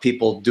of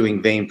people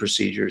doing vein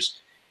procedures.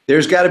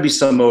 There's got to be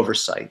some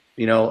oversight.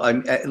 You know,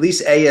 at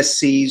least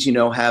ASCs, you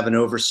know, have an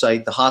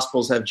oversight. The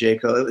hospitals have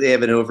JCO, they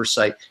have an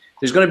oversight.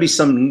 There's going to be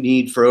some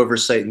need for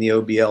oversight in the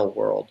OBL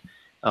world.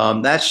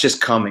 That's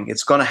just coming.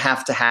 It's going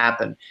to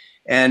happen.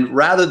 And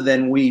rather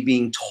than we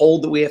being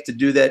told that we have to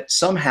do that,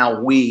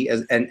 somehow we,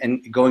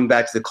 and going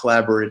back to the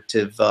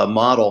collaborative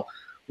model,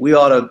 we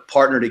ought to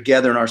partner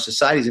together in our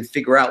societies and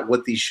figure out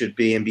what these should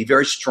be and be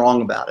very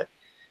strong about it.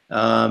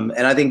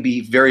 And I think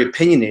be very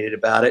opinionated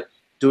about it,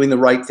 doing the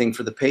right thing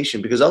for the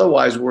patient, because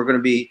otherwise we're going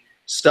to be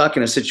stuck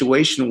in a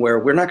situation where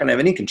we're not going to have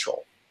any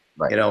control.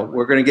 Right. You know,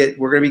 we're going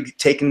to be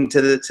taken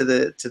to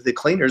the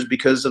cleaners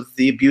because of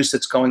the abuse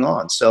that's going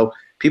on. So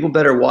people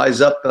better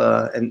wise up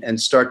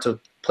and start to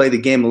play the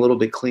game a little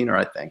bit cleaner,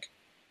 I think.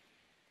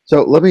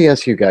 So let me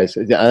ask you guys,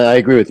 I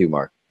agree with you,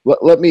 Mark.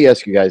 Let me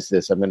ask you guys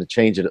this. I'm going to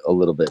change it a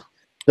little bit.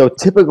 So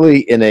typically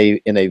in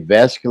a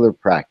vascular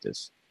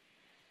practice,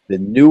 the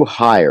new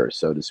hire,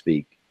 so to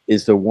speak,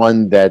 is the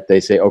one that they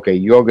say, okay,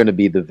 you're going to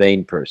be the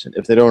vein person,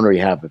 if they don't already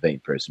have a vein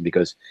person,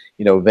 because,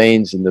 you know,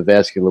 veins in the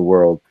vascular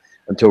world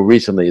until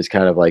recently is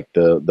kind of like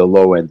the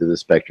low end of the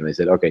spectrum. They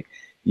said, okay,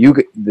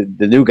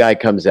 the new guy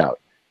comes out.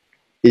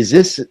 Is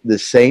this the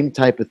same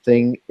type of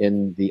thing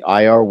in the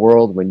IR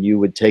world when you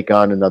would take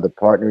on another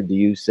partner? Do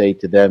you say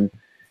to them,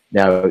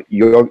 now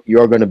you're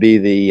going to be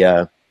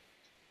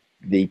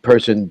the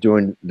person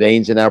doing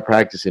veins in our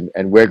practice,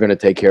 and we're going to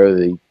take care of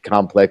the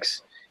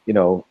complex,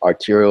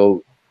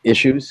 arterial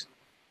issues?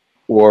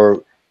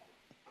 Or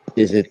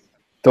is it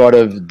thought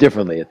of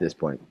differently at this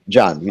point?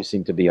 John, you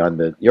seem to be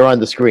you're on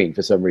the screen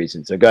for some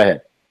reason, so go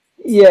ahead.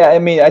 Yeah, I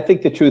mean, I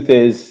think the truth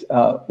is,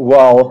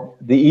 while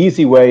the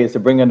easy way is to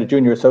bring in a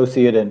junior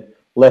associate and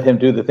let him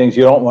do the things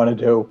you don't want to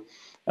do,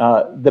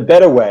 the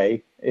better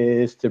way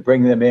is to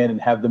bring them in and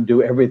have them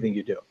do everything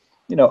you do.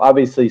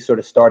 Obviously sort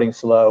of starting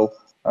slow,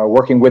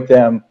 working with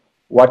them,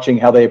 watching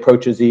how they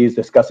approach disease,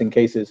 discussing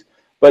cases,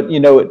 but,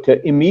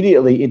 to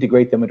immediately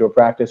integrate them into a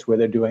practice where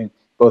they're doing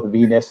both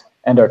venous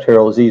and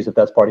arterial disease, if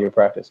that's part of your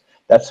practice.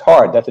 That's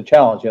hard. That's a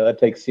challenge. That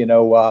takes,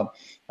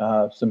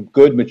 some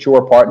good,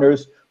 mature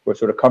partners who are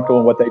sort of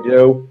comfortable in what they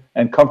do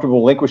and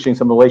comfortable relinquishing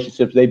some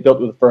relationships they built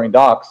with referring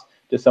docs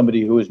to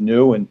somebody who is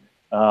new and,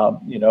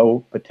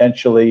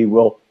 potentially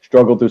will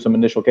struggle through some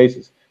initial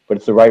cases. But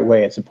it's the right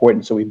way. It's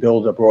important. So we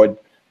build a broad,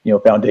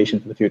 foundation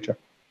for the future.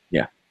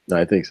 Yeah, no,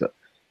 I think so.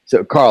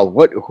 So, Carl,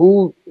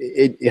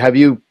 have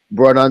you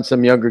brought on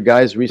some younger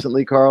guys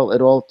recently, Carl,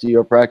 at all to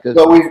your practice?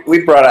 Well,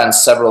 we've brought on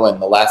several in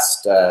the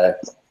last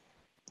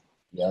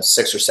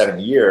 6 or 7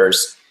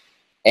 years,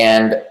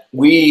 and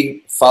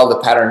we follow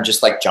the pattern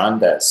just like John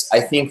does. I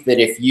think that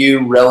if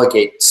you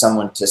relegate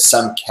someone to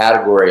some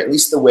category, at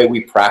least the way we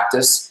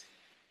practice,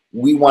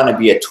 we want to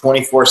be a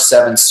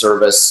 24/7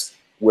 service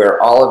where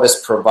all of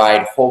us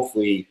provide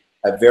hopefully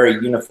a very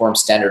uniform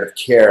standard of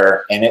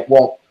care, and it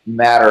won't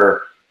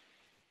matter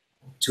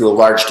to a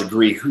large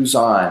degree who's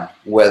on,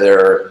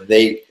 whether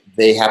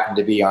they happen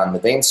to be on the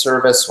vein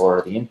service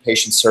or the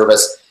inpatient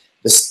service.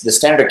 The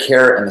standard of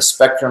care and the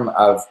spectrum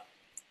of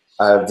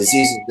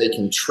diseases they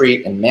can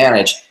treat and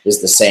manage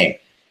is the same.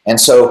 And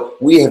so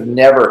we have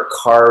never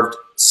carved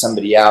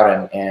somebody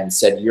out and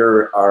said,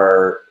 you're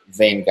our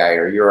vein guy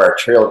or you're our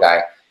arterial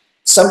guy.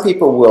 Some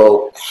people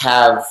will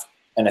have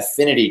an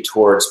affinity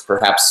towards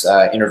perhaps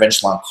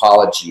interventional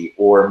oncology,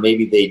 or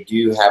maybe they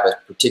do have a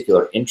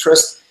particular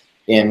interest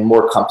in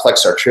more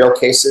complex arterial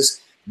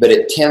cases, but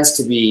it tends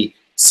to be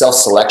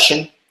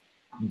self-selection.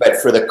 But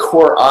for the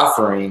core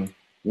offering,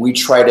 we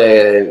try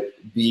to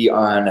be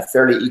on a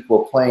fairly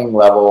equal playing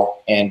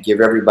level and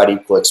give everybody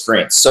equal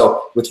experience.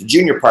 So with the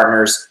junior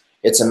partners,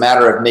 it's a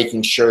matter of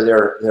making sure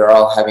they're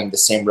all having the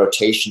same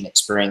rotation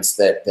experience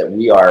that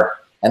we are.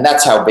 And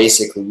that's how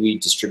basically we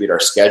distribute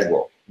our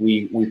schedule.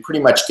 We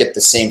pretty much get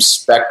the same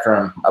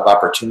spectrum of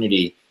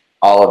opportunity,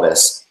 all of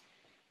us.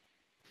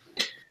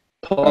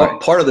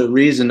 Part of the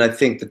reason I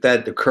think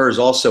that occurs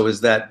also is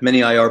that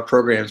many IR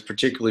programs,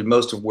 particularly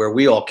most of where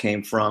we all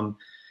came from,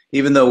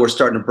 even though we're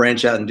starting to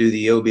branch out and do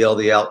the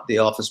OBL, the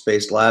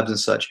office-based labs and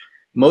such,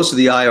 most of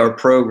the IR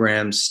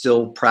programs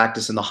still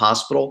practice in the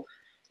hospital.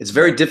 It's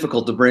very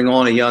difficult to bring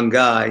on a young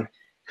guy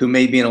who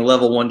may be in a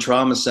level 1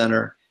 trauma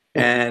center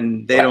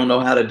and they don't know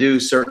how to do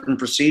certain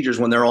procedures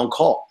when they're on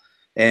call.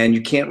 And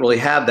you can't really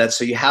have that.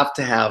 So you have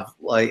to have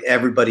like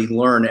everybody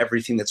learn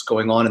everything that's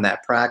going on in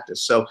that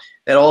practice. So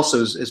that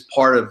also is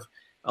part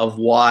of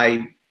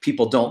why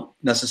people don't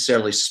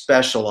necessarily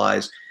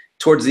specialize.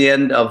 Towards the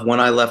end of when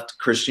I left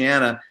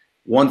Christiana,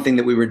 one thing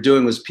that we were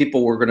doing was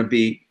people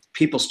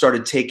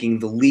started taking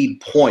the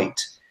lead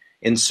point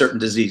in certain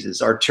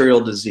diseases,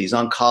 arterial disease,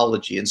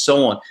 oncology, and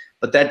so on.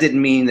 But that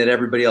didn't mean that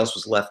everybody else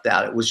was left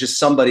out. It was just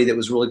somebody that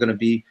was really going to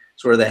be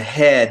sort of the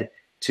head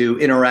to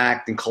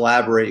interact and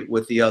collaborate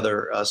with the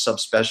other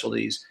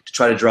subspecialties to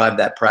try to drive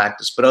that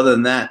practice. But other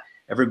than that,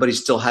 everybody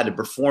still had to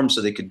perform so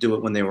they could do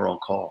it when they were on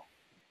call.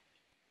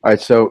 All right,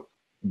 so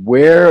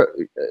where,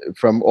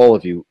 from all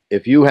of you,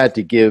 if you had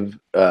to give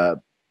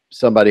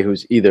somebody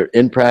who's either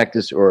in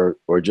practice or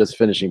just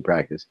finishing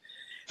practice,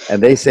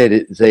 and they say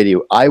to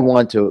you, I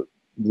want to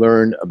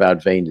learn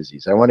about vein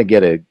disease, I want to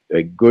get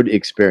a good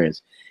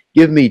experience,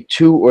 give me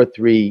 2 or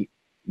 3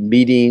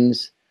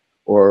 meetings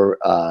or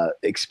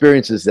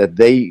experiences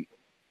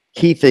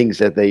key things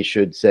that they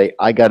should say,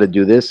 I got to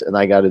do this and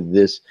I got to do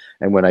this.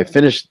 And when I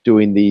finish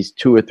doing these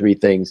 2 or 3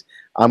 things,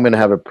 I'm going to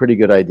have a pretty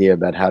good idea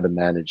about how to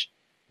manage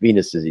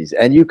venous disease.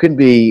 And you can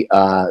be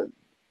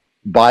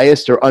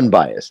biased or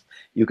unbiased.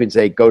 You can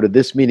say, go to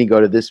this meeting, go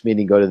to this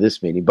meeting, go to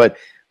this meeting. But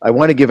I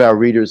want to give our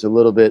readers a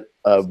little bit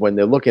of, when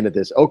they're looking at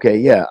this, okay,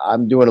 yeah,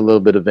 I'm doing a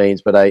little bit of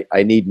veins, but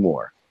I need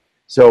more.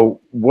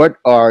 So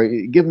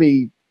give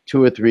me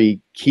 2 or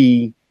 3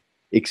 key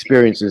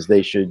experiences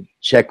they should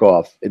check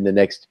off in the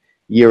next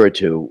year or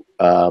 2.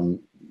 And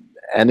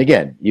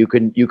again, you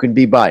can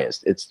be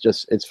biased.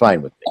 It's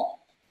fine with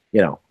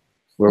me.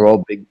 We're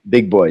all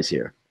big boys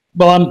here.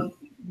 Well,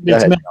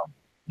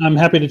 I'm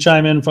happy to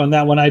chime in from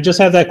that one. I just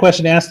had that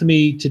question asked to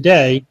me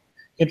today,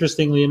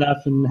 interestingly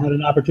enough, and had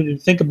an opportunity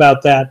to think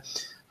about that.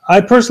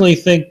 I personally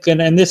think,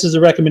 and this is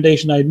a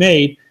recommendation I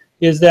made,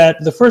 is that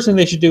the first thing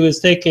they should do is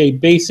take a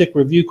basic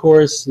review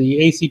course. The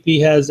ACP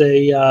has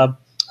a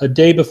a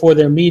day before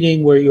their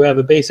meeting where you have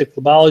a basic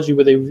phlebology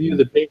where they review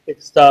the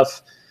basic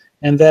stuff.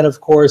 And then, of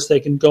course, they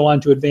can go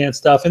on to advanced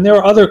stuff. And there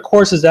are other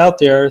courses out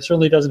there, it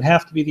certainly doesn't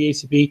have to be the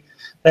ACP,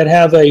 that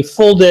have a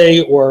full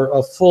day or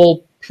a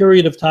full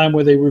period of time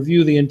where they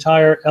review the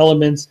entire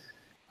elements,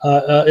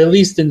 at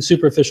least in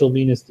superficial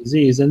venous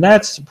disease. And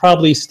that's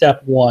probably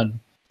step one.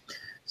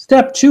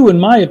 Step two, in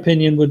my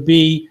opinion, would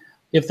be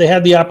if they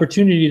had the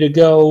opportunity to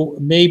go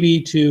maybe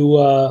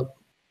to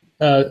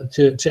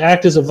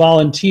act as a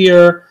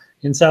volunteer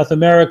in South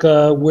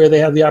America, where they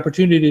have the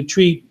opportunity to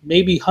treat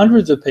maybe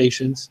hundreds of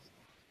patients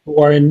who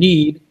are in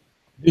need,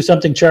 do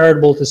something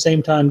charitable at the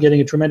same time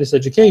getting a tremendous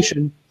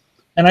education.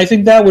 And I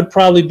think that would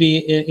probably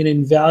be an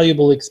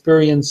invaluable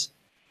experience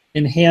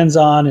in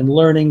hands-on and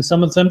learning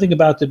something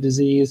about the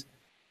disease,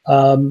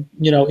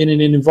 you know, in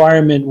an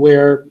environment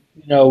where,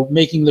 you know,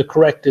 making the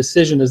correct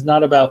decision is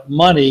not about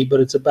money, but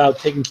it's about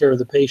taking care of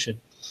the patient.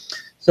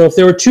 So if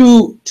there were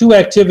two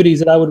activities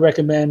that I would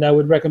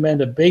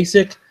recommend a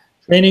basic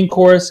training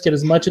course, get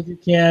as much as you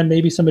can,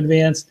 maybe some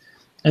advanced,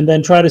 and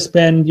then try to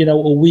spend, you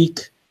know, a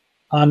week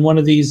on one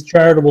of these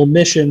charitable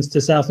missions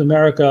to South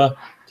America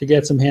to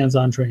get some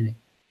hands-on training.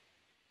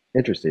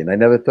 Interesting. I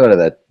never thought of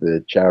that,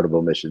 the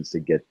charitable missions to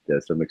get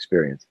some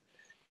experience.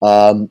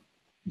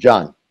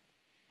 John,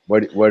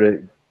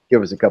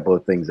 give us a couple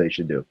of things they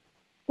should do.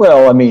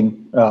 Well, I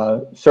mean,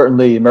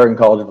 certainly American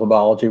College of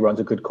Phlebology runs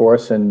a good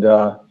course, and you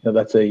know,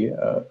 that's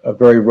a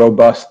very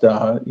robust,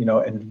 you know,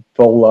 and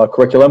full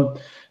curriculum.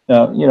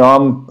 You know,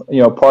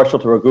 I'm partial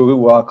to Raghu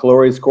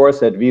Kalori's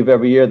course at Viva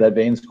every year. That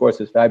veins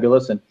course is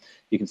fabulous, and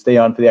you can stay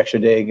on for the extra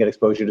day and get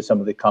exposure to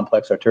some of the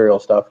complex arterial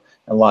stuff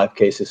and live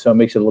cases. So it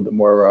makes it a little bit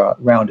more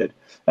rounded.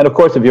 And of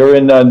course, if you're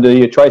in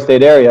the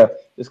tri-state area,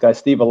 this guy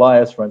Steve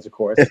Elias runs a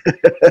course,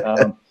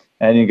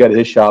 and you go to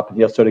his shop, and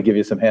he'll sort of give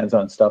you some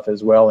hands-on stuff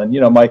as well. And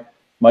you know,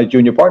 my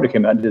junior partner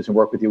came out and did some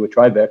work with you with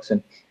Trivex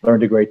and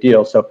learned a great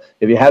deal. So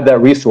if you have that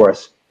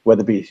resource,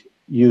 whether it be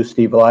you,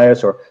 Steve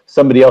Elias, or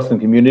somebody else in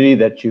the community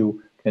that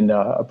you can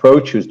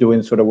approach who's doing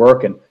this sort of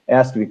work and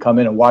ask if you come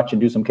in and watch and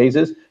do some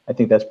cases, I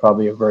think that's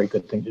probably a very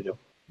good thing to do.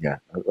 Yeah,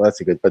 well,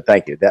 that's a good, but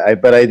thank you.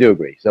 But I do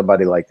agree.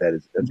 Somebody like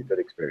that that's a good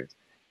experience.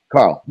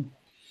 Carl.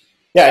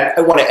 Yeah,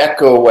 I want to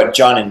echo what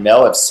John and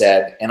Mel have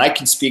said, and I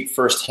can speak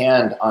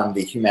firsthand on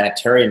the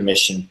humanitarian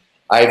mission.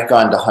 I've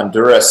gone to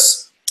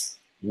Honduras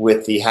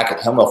with the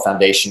Hackett-Hillmill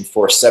Foundation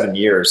for 7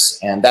 years,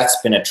 and that's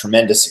been a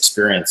tremendous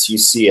experience. You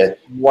see a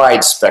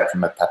wide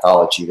spectrum of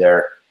pathology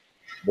there.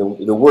 The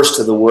worst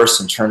of the worst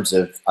in terms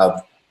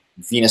of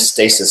venous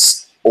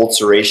stasis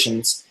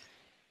ulcerations,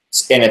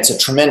 and it's a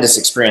tremendous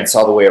experience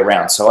all the way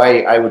around. So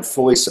I would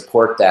fully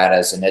support that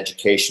as an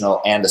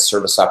educational and a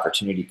service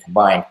opportunity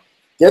combined.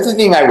 The other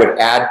thing I would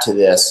add to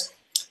this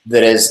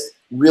that has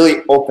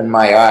really opened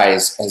my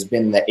eyes has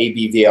been the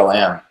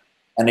ABVLM.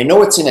 And I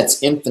know it's in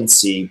its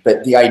infancy,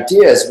 but the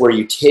idea is where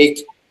you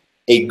take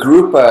a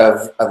group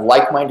of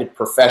like-minded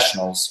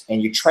professionals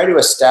and you try to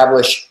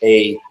establish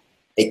a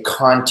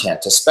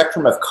content, a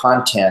spectrum of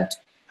content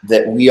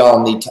that we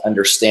all need to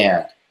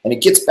understand. And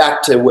it gets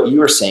back to what you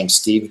were saying,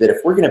 Steve, that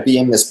if we're going to be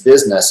in this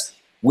business,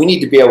 we need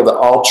to be able to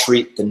all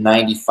treat the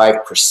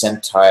 95th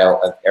percentile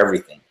of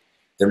everything.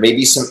 There may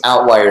be some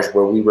outliers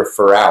where we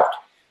refer out.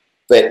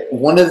 But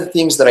one of the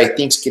things that I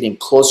think is getting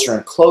closer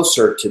and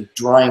closer to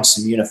drawing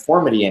some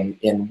uniformity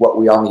in what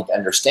we all need to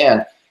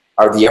understand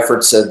are the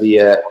efforts of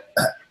the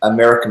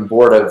American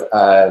Board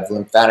of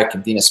Lymphatic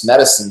and Venous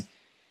Medicine.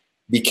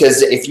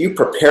 Because if you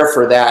prepare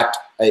for that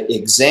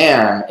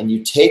exam and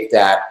you take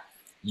that,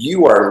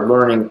 you are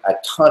learning a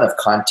ton of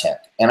content.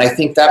 And I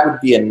think that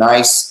would be a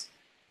nice,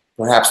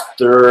 perhaps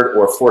third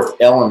or fourth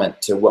element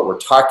to what we're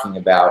talking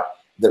about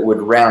that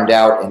would round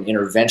out an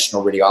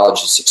interventional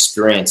radiologist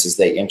experience as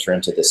they enter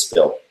into this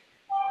field.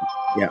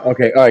 Yeah,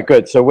 okay, all right,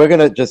 good. So we're going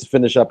to just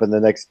finish up in the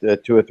next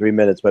 2 or 3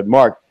 minutes. But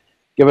Mark,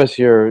 give us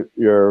your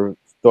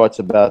thoughts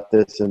about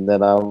this, and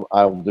then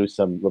I'll do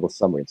some little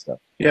summary and stuff.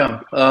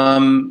 Yeah.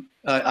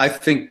 I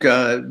think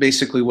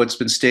basically what's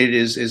been stated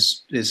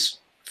is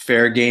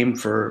fair game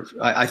for.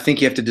 I think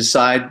you have to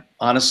decide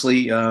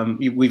honestly.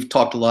 We've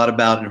talked a lot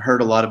about and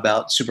heard a lot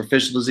about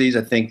superficial disease.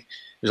 I think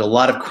there's a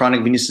lot of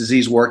chronic venous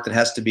disease work that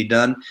has to be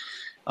done.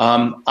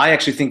 I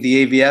actually think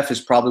the AVF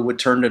is probably what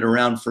turned it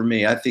around for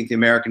me. I think the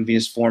American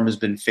Venous Forum has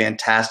been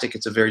fantastic.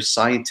 It's a very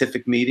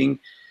scientific meeting,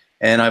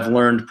 and I've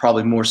learned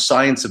probably more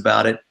science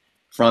about it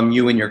from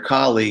you and your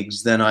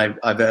colleagues than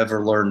I've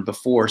ever learned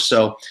before.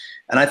 So.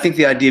 And I think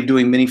the idea of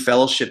doing mini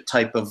fellowship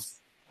type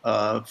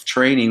of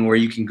training where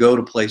you can go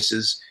to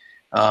places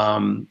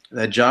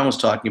that John was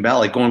talking about,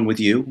 like going with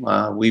you,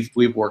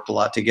 we've worked a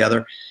lot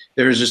together.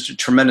 There's just a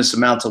tremendous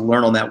amount to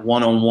learn on that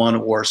one-on-one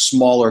or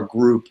smaller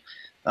group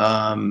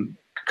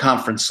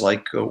conference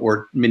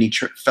or mini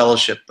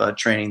fellowship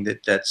training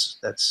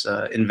that's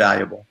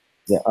invaluable.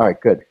 Yeah. All right.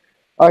 Good.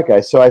 All right,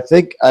 guys. So I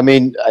think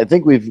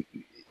we've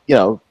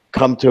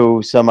come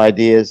to some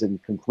ideas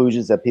and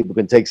conclusions that people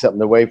can take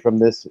something away from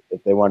this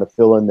if they want to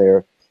fill in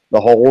the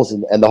holes.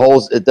 And the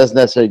holes, it doesn't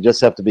necessarily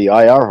just have to be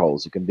IR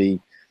holes. It can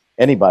be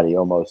anybody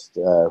almost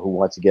who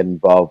wants to get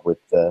involved with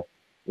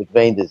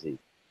vein disease.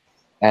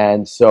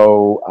 And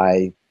so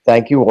I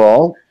thank you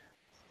all,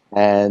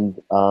 and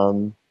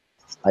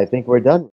I think we're done.